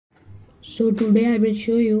So today I will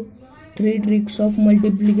show you 3 tricks of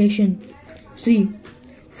multiplication. See,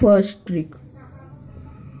 first trick.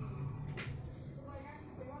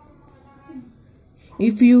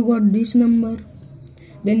 If you got this number,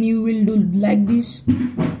 then you will do like this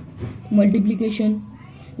multiplication,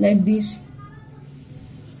 like this.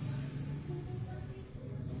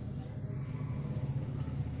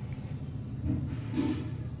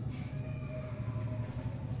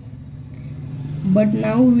 But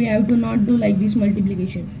now we have to not do like this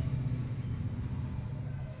multiplication.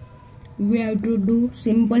 We have to do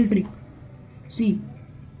simple trick. See,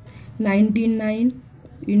 99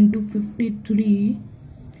 into 53.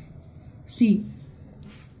 See,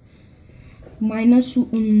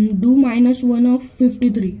 do minus 1 of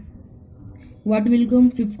 53. What will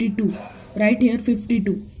come? 52. Right here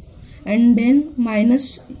 52. And then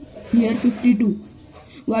minus here 52.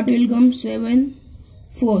 What will come? 47.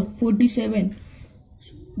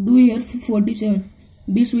 Do here 47.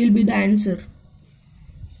 This will be the answer.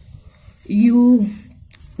 You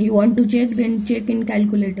want to check, then check in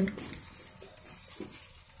calculator.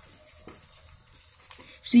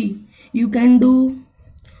 See, you can do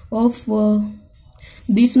of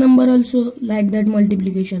this number also like that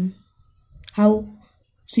multiplication. How?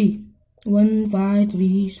 See, 1 5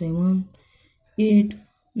 3 7 8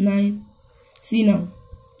 9. See now,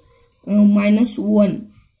 minus 1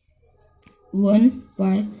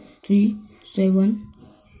 5 3 7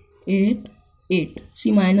 8 8.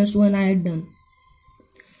 See, minus 1 I had done.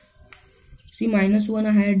 See, minus 1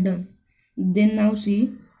 I had done. Then now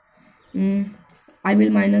see, I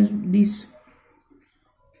will minus this.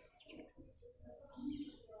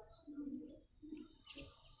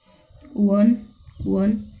 One,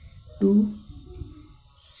 2,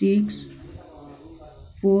 6,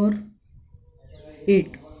 4,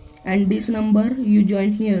 8, and this number you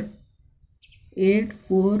join here. 8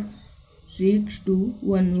 4 6 2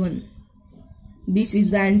 1 1. This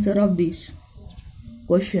is the answer of this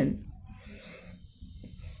question.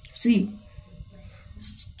 See,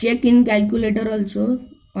 check in calculator also.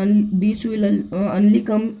 This will only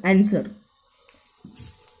come answer.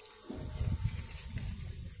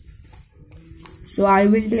 So I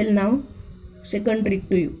will tell now second trick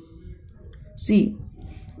to you. See,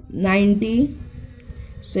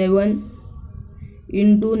 97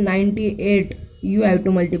 into 98 you have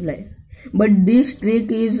to multiply, but this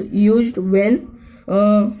trick is used when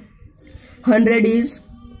 100 is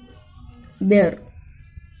there.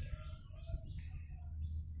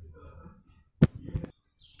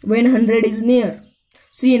 When 100 is near.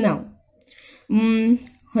 See now,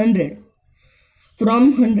 100.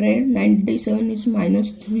 From 100, 97 is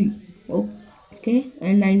minus 3. Okay,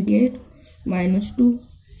 and 98 minus 2.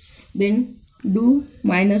 Then do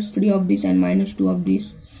minus 3 of this and minus 2 of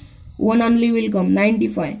this. One only will come,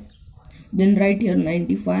 95. Then write here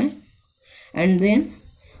 95 and then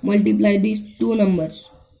multiply these two numbers.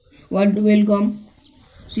 What will come?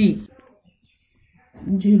 See,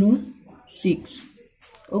 0 6.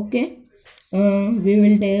 Okay, we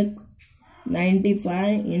will take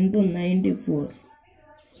 95 into 94.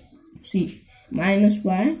 See, minus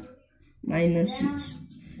 5 minus 6.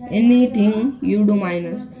 Anything you do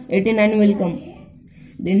minus, 89 will come.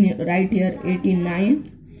 Then write here 89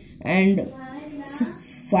 and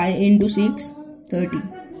 5 into 6 30.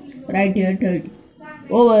 Write here 30.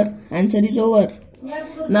 Over. Answer is over.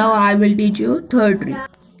 Now I will teach you third trick.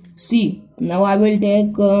 See, now I will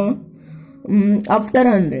take after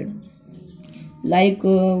 100, like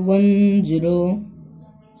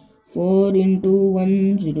 104 into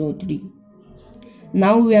 103.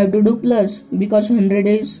 Now we have to do plus, because 100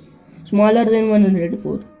 is smaller than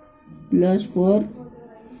 104. Plus 4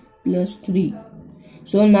 plus 3.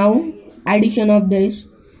 So now addition of this,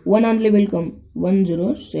 1 only will come,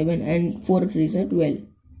 107, and 4 3s are 12.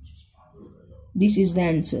 This is the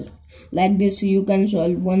answer. Like this you can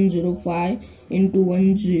solve 105 into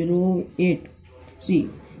 108. See,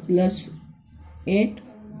 plus 8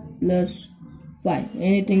 plus 5.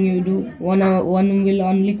 Anything you do, one will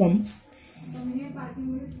only come.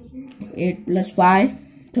 8 plus 5,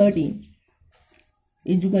 13,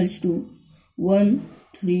 is equals to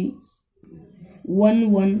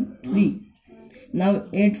 113. Now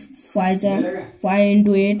 8 5 are 5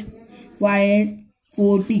 into 8, 5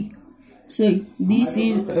 40. So this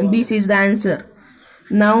is the answer.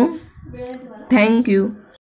 Now thank you.